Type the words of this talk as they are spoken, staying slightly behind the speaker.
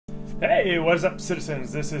Hey, what's up,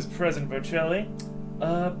 citizens? This is President Vochelli,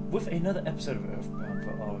 with another episode of Earthbound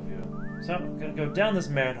for all of you. So, I'm gonna go down this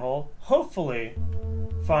manhole, hopefully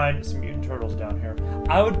find some mutant turtles down here.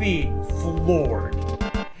 I would be floored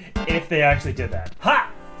if they actually did that.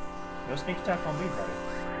 Ha! No sneak attack on me, buddy.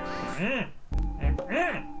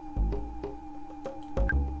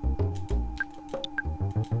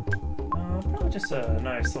 Probably just a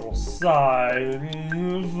nice little side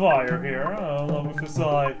fire here, along with the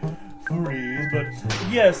side freeze. But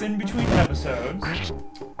yes, in between episodes,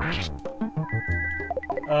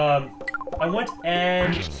 I went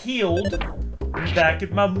and healed back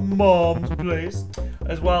at my mom's place,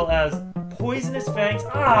 as well as poisonous fangs.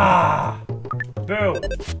 Ah! Boom!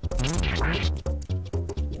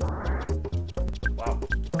 Wow.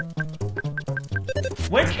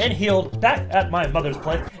 Went and healed back at my mother's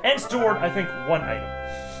place and stored, I think, one item.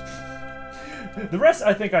 The rest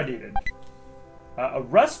I think I needed. A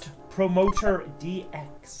Rust Promoter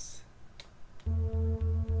DX.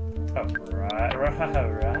 Oh, right. I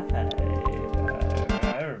remember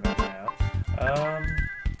now.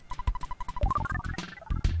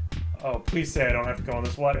 Oh, please say I don't have to go on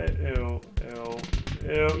this water. Ew, ew,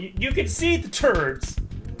 ew. You can see the turds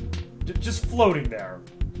just floating there.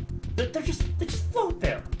 They just float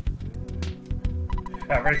there.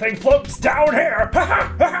 Everything floats down here.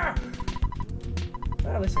 Well,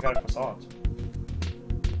 at least I got a croissant,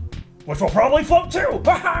 which will probably float too.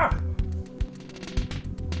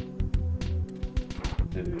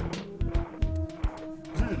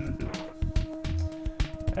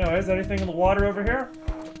 Anyways, anything in the water over here?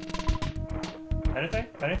 Anything?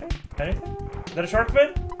 Anything? Anything? Is that a shark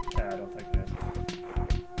fin? Nah, I don't think it is.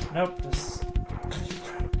 Nope. Just...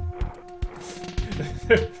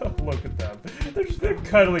 Look at them. They're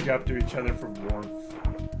cuddling up to each other for warmth.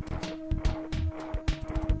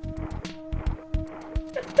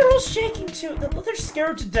 They're all shaking too. They're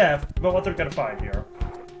scared to death about what they're gonna find here.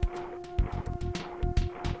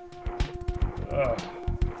 So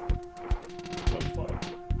slow.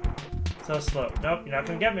 So slow. Nope, you're not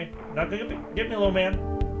gonna get me. You're not gonna get me. Get me, little man.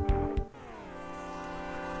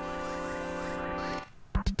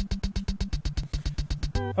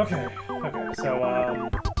 Okay, so,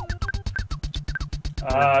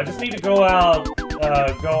 I just need to go out,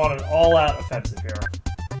 go on an all-out offensive here.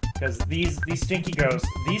 Because these stinky ghosts,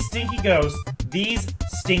 these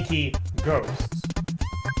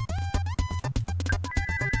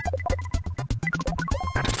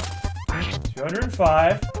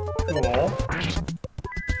 205, cool.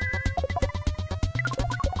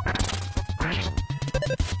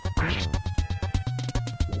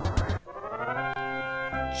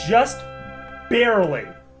 Just barely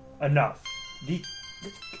enough.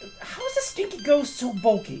 How is a stinky ghost so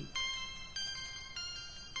bulky?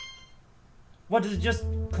 What, does it just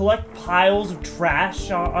collect piles of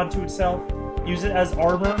trash onto itself? Use it as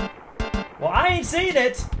armor? Well, I ain't seen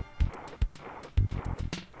it!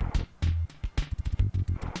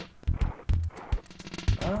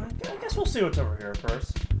 I guess we'll see what's over here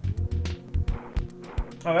first.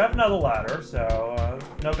 Oh, we have another ladder, so,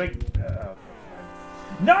 no big...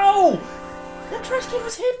 No! That trash can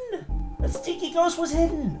was hidden! That stinky ghost was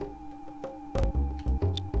hidden!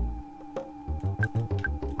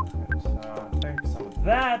 Okay, so I think some of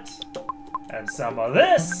that, and some of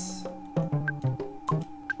this.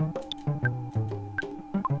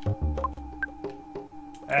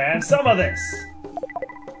 And some of this.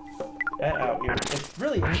 And out here. It's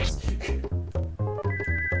really interesting.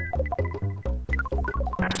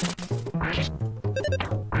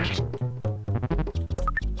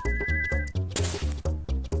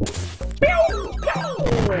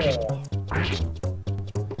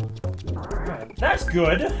 That's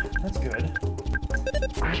good. That's good.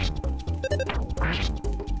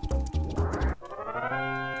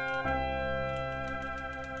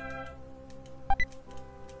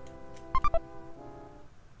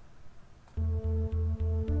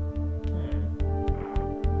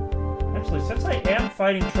 Actually, since I am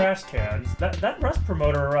fighting trash cans, that Rust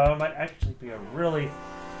Promoter might actually be a really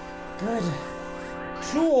good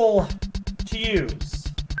tool to use.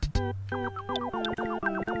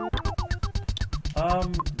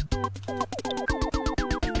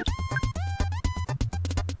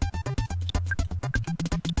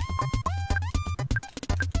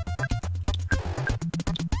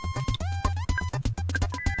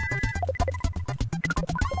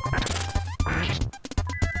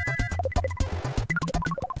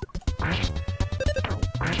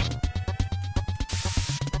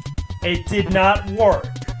 It did not work.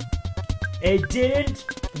 It didn't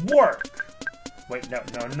work. Wait, no.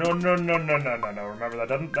 Remember,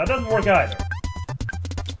 that doesn't work either.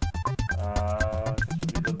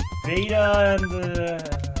 beta and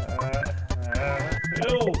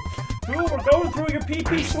ew, we're going through your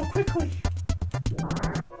PP so quickly.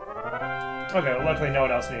 Okay, well, luckily no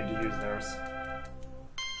one else needed to use theirs.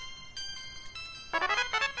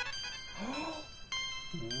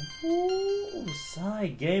 Ooh, Psy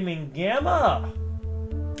Gaming Gamma!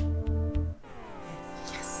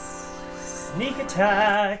 Yes! Sneak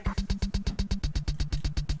attack!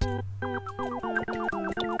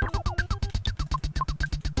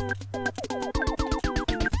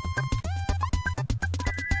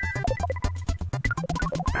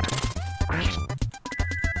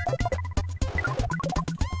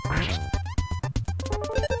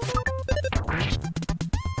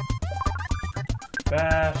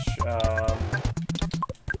 Bash,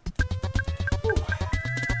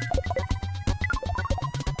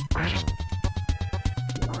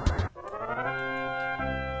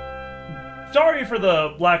 sorry for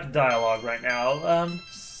the lack of dialogue right now.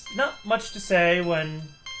 Not much to say when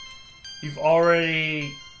you've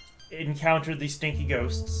already encountered these stinky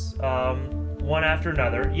ghosts, one after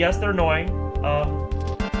another. Yes, they're annoying,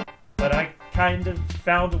 but I kind of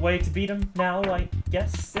found a way to beat them now, I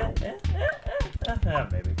guess.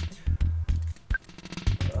 Maybe.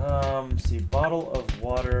 See, bottle of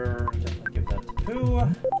water. Definitely give that to Pooh.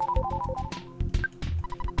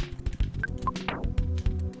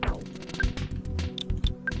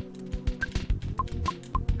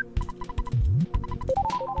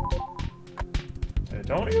 Hey,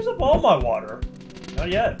 don't use up all my water. Not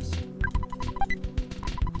yet.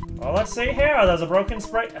 Well, let's see here. There's a broken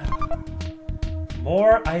spray.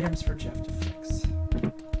 More items for Jeff to fix.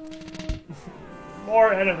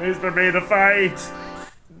 More enemies for me to fight!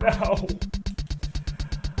 No!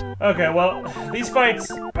 Okay, well, these fights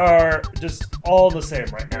are just all the same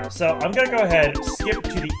right now. So I'm gonna go ahead, skip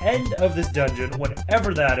to the end of this dungeon,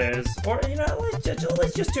 whatever that is. Or, you know,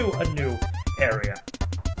 let's just do a new area.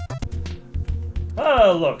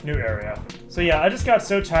 Oh, look, new area. So yeah, I just got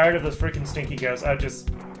so tired of those freaking stinky ghosts, I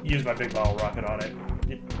just used my big bottle rocket on it.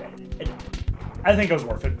 I think it was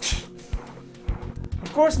worth it.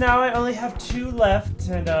 Of course, now I only have 2 left,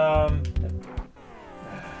 and, gotta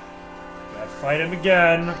fight him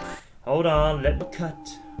again. Hold on, let me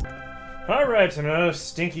cut. Alright, another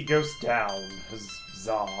stinky ghost down.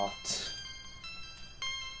 Zot.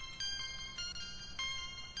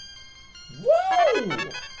 Woo!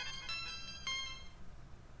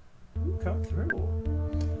 Who come through?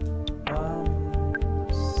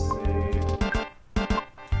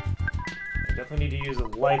 Definitely need to use a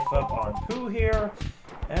life up on Pooh here.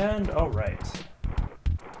 And alright.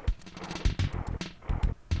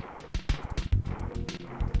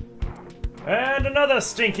 And another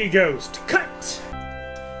stinky ghost. Cut!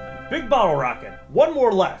 Big bottle rocket. 1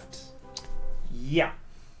 more left. Yeah.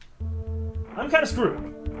 I'm kind of screwed.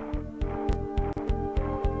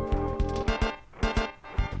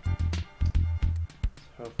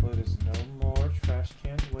 Hopefully there's no more trash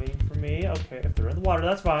cans waiting for me. Okay, if they're in the water,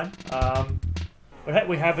 that's fine. But hey,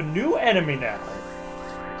 we have a new enemy now.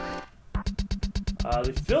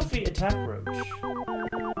 The filthy attack roach.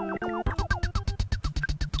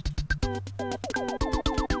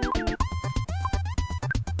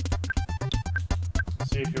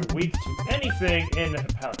 See if you're weak to anything in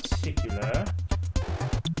particular.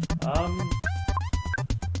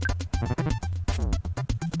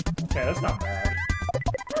 Okay, that's not bad.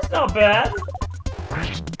 That's not bad.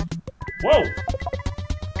 Whoa.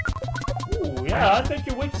 Ooh, yeah, I think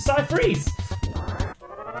you're weak to Psy-Freeze.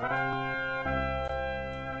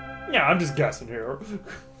 Yeah, I'm just guessing here.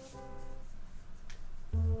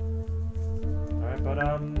 Alright, but,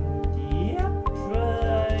 yep,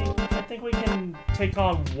 I think we can take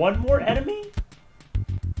on 1 more enemy.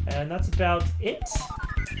 And that's about it.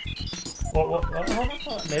 Well, hold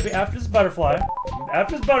on. Maybe after this butterfly.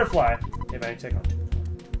 After this butterfly, maybe I can take on 2.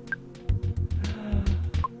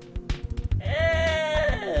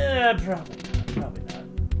 Probably not.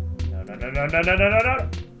 No.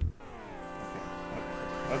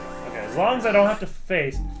 Okay. As long as I don't have to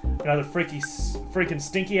face another freaking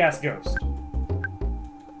stinky ass ghost.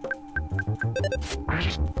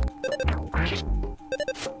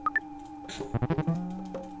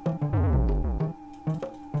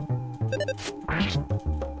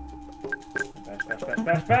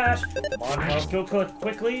 Bash. Come on, let's go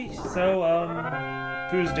quickly. So,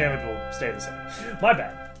 Pooh's damage will stay the same. My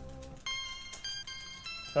bad.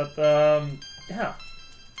 But, yeah.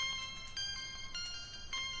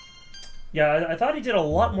 Yeah, I thought he did a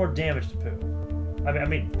lot more damage to Pooh. I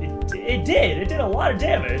mean, it did. It did a lot of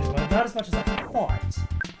damage, but not as much as I thought.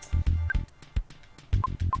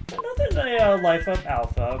 But nothing a life up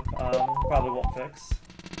alpha probably won't fix.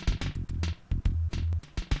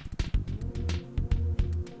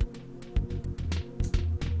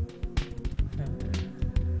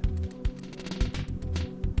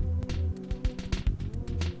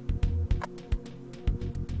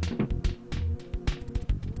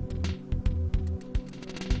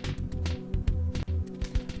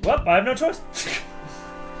 Well, I have no choice.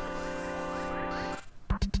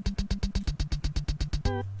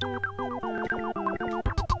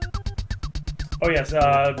 Oh yes,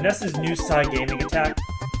 Ness's new side gaming attack,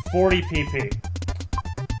 40 PP.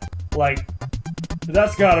 Like,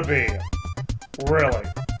 that's gotta be really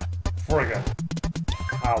friggin'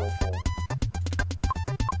 powerful.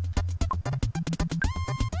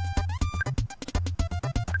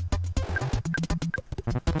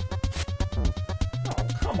 Oh,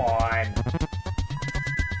 come on.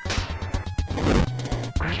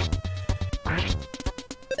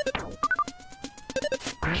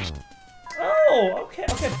 Oh, okay,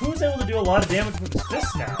 Pooh's able to do a lot of damage with his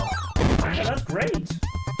fists now. Yeah, that's great.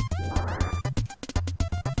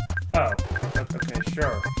 Oh, okay,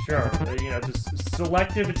 sure. You know, just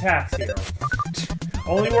selective attacks here.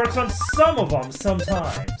 Only works on some of them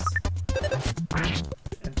sometimes.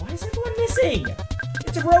 And why is everyone missing?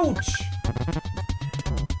 It's a roach!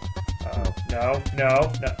 Oh, no.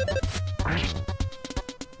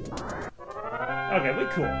 Okay, we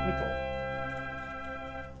cool.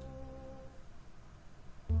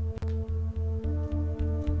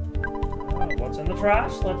 What's in the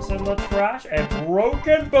trash? What's in the trash? A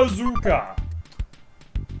broken bazooka!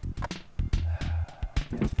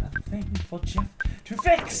 There's another thing for Jeff to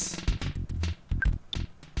fix!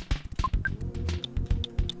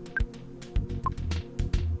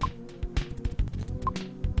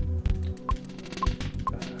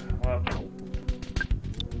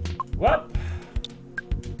 Well,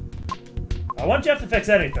 I want Jeff to fix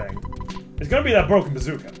anything. It's gonna be that broken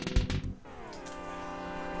bazooka.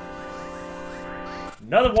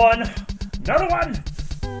 Another one! Another one!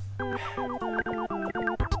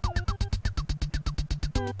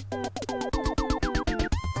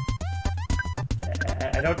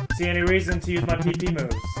 I don't see any reason to use my PP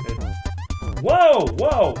moves. Whoa!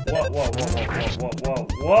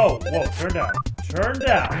 Turn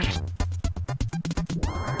down.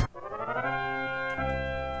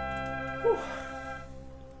 Whew.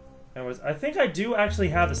 Anyways, I think I do actually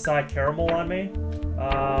have the side caramel on me.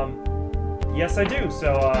 Yes, I do.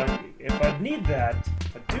 So, if I need that,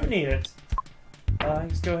 if I do need it,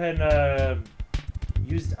 just go ahead and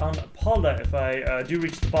use it on Paula if I do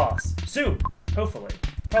reach the boss soon. Hopefully,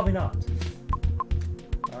 probably not.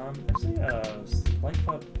 Actually, Life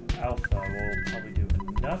Up Alpha will probably do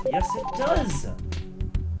enough. Yes, it does.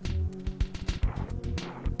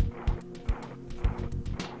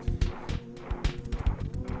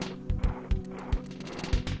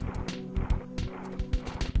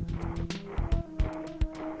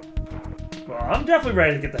 Well, I'm definitely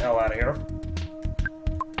ready to get the hell out of here.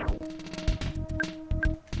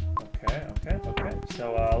 Okay.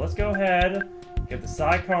 So, let's go ahead, give the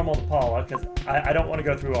side caramel to Paula, because I don't want to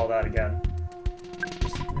go through all that again.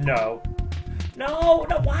 No,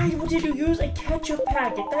 why would you use a ketchup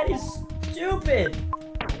packet? That is stupid!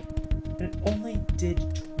 And it only did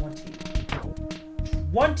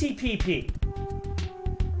 20 PP.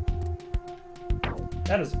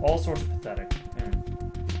 That is all sorts of pathetic.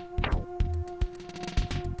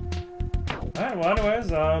 Alright, well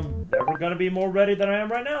anyways, never gonna be more ready than I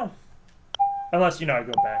am right now. Unless, you know, I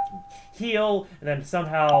go back and heal, and then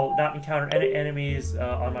somehow not encounter any enemies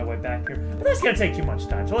on my way back here. But that's gonna take too much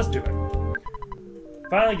time, so let's do it.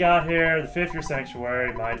 Finally got here, the 5th year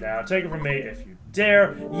sanctuary, mine now. Take it from me if you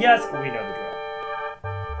dare. Yes, we know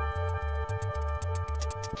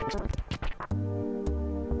the drill.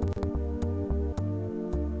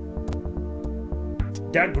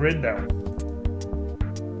 That grin though.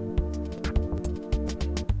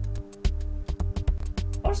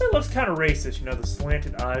 Also, it looks kind of racist, you know, the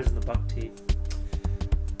slanted eyes and the buck teeth.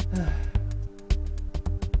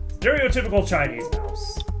 Stereotypical Chinese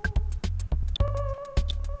mouse.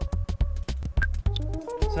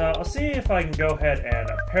 So, I'll see if I can go ahead and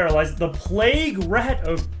paralyze the Plague Rat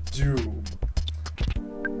of Doom.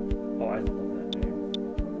 Oh, I love that name.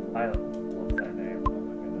 I love that name. Oh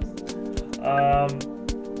my goodness.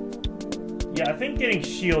 Yeah, I think getting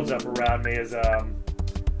shields up around me is,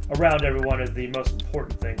 around everyone is the most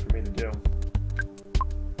important thing for me to do.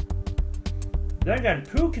 Then again,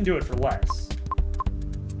 Pooh can do it for less.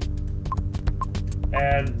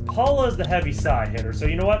 And Paula is the heavy side hitter, so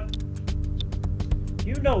you know what?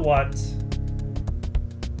 You know what?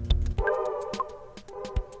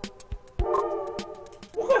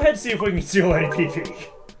 We'll go ahead and see if we can steal any PP.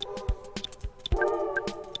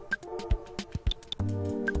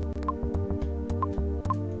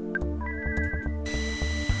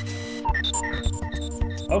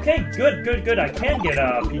 Okay, good. I can get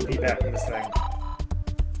PP back in this thing.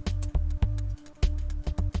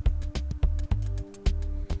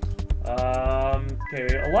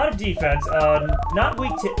 Okay, a lot of defense. Not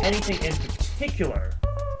weak to anything in particular.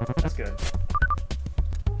 That's good.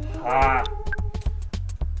 Ha!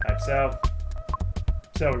 Alright,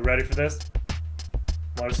 so we ready for this?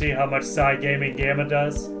 Want to see how much side gaming Gamma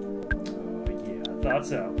does? Oh, yeah, I thought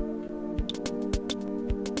so.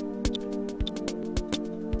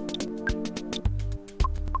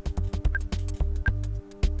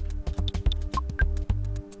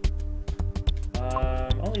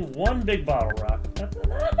 Only one big bottle rocket.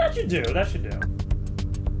 That should do. That should do.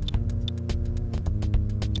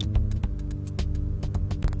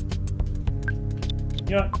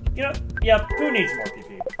 You know, yep, who needs more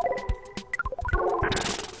PP?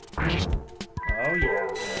 Oh yeah,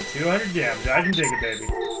 200 damage, I can dig it, baby.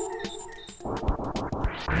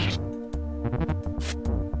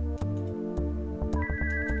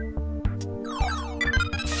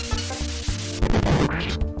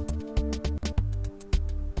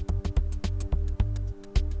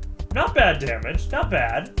 Not bad damage, not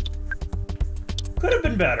bad. Could have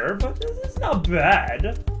been better, but it's not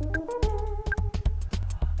bad.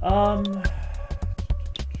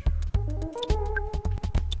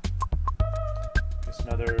 Guess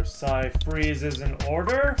another Psi freeze is in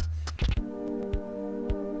order.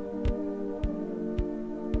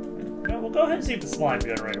 No, we'll go ahead and see if the slime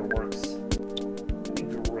generator works. That'd be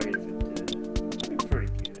great if it did. That'd be pretty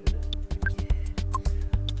good.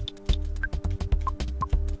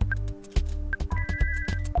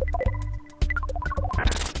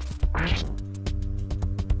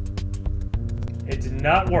 It did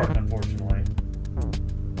not work, unfortunately.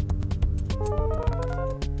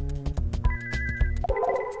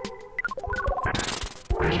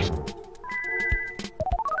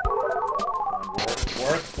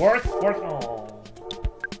 Work! Oh.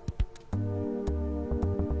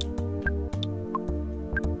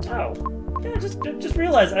 Oh. Yeah, just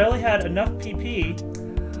realized I only had enough PP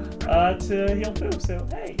to heal poo, so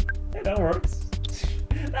hey, that works.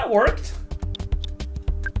 That worked.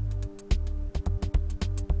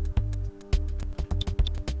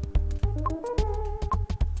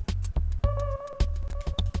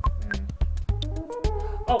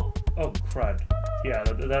 Oh, crud. Yeah,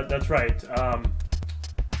 that's right.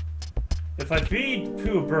 If I feed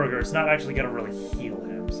Pooh a burger, it's not actually gonna really heal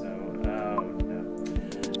him, so... Oh, no.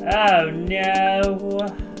 Oh, no!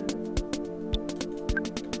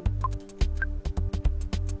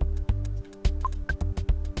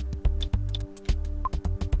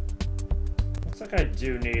 Looks like I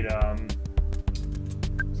do need,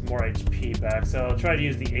 some more HP back, so I'll try to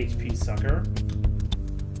use the HP sucker.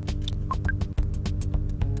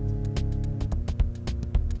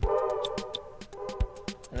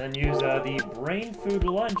 And then use the brain food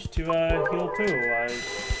lunch to heal Pooh. I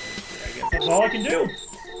guess that's all I can do.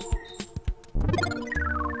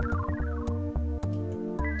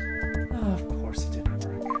 Oh, of course it didn't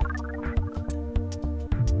work.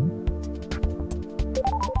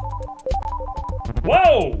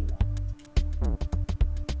 Whoa!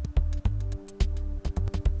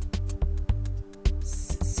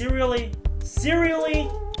 Serially? Serially?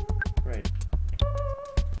 Right.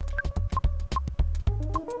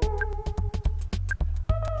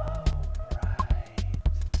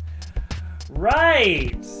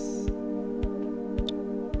 Right!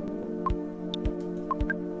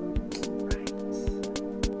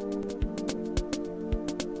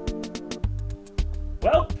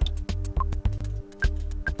 Well.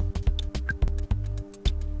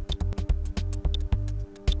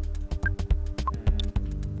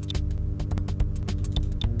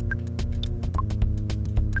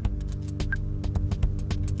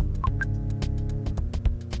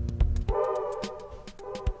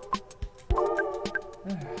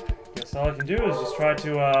 Guess all I can do is just try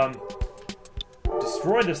to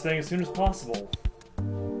destroy this thing as soon as possible. So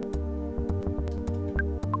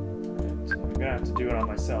I'm gonna have to do it on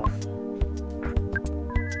myself.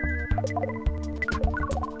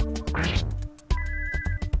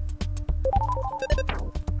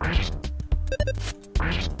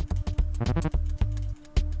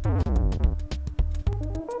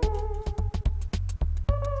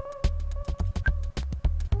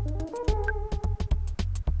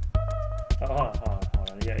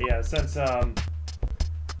 Yeah, since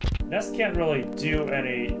Nest can't really do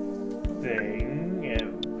anything,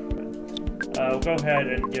 we'll go ahead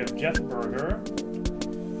and give Jeff a burger.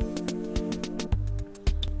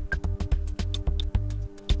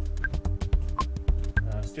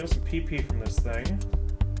 Steal some PP from this thing.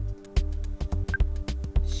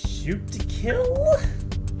 Shoot to kill?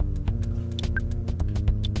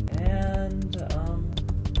 And,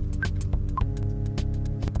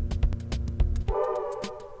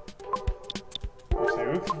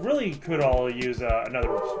 really could all use another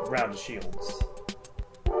round of shields.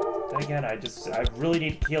 Then again, I really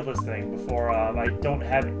need to kill this thing before I don't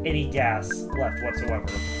have any gas left whatsoever.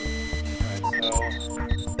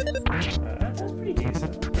 Alright, so that's pretty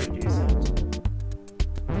decent. Pretty decent.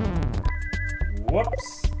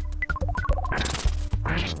 Whoops.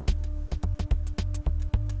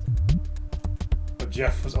 But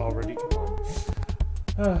Jeff was already gone.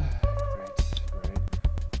 Great, great.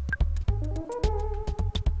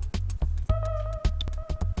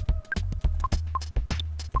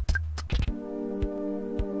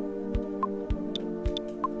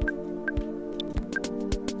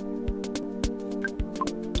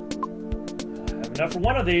 Enough for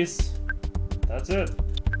one of these. That's it.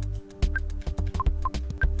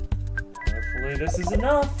 Hopefully this is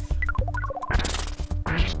enough.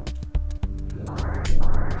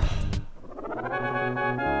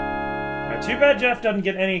 Now, too bad Jeff doesn't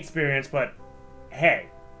get any experience, but hey,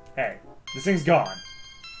 this thing's gone.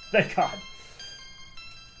 Thank God.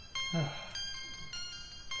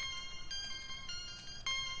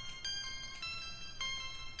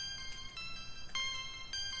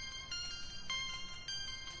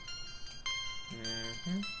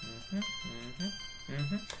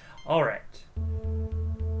 All right.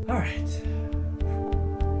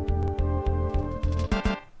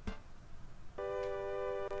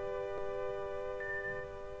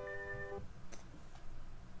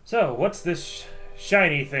 So, what's this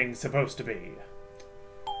shiny thing supposed to be?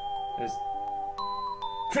 There's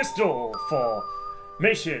crystal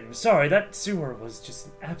formation. Sorry, that sewer was just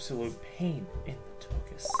an absolute pain in the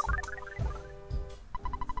tuchus.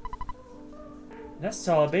 Nest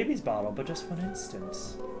saw a baby's bottle, but just one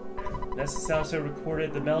instant. Nest also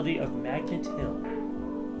recorded the melody of Magnet Hill.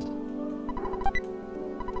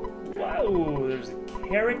 Whoa, there's a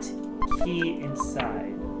carrot key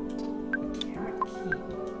inside. A carrot key.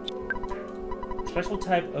 Special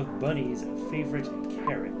type of bunny's favorite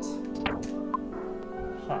carrot.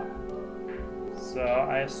 Huh. So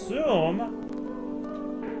I assume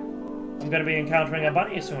I'm gonna be encountering a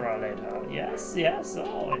bunny sooner or later. Yes,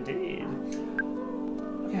 oh indeed.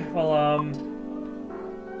 Okay, well,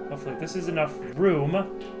 hopefully this is enough room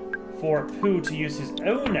for Pooh to use his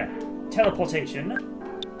own teleportation.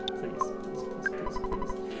 Please.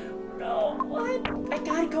 No, what? I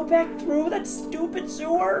gotta go back through that stupid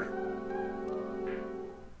sewer?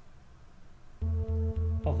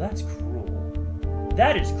 Oh, that's cruel.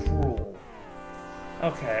 That is cruel.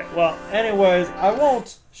 Okay, well, anyways, I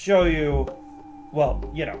won't show you, well,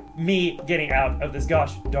 you know, me getting out of this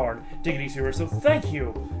gosh darn diggity sewer. So thank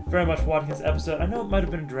you very much for watching this episode. I know it might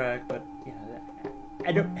have been a drag, but you know,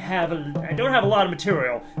 I don't have a lot of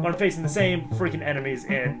material when I'm facing the same freaking enemies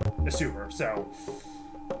in the sewer. So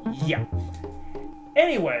yeah.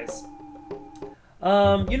 Anyways,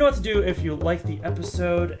 you know what to do if you like the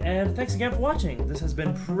episode, and thanks again for watching. This has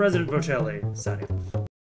been President Vochelli signing off.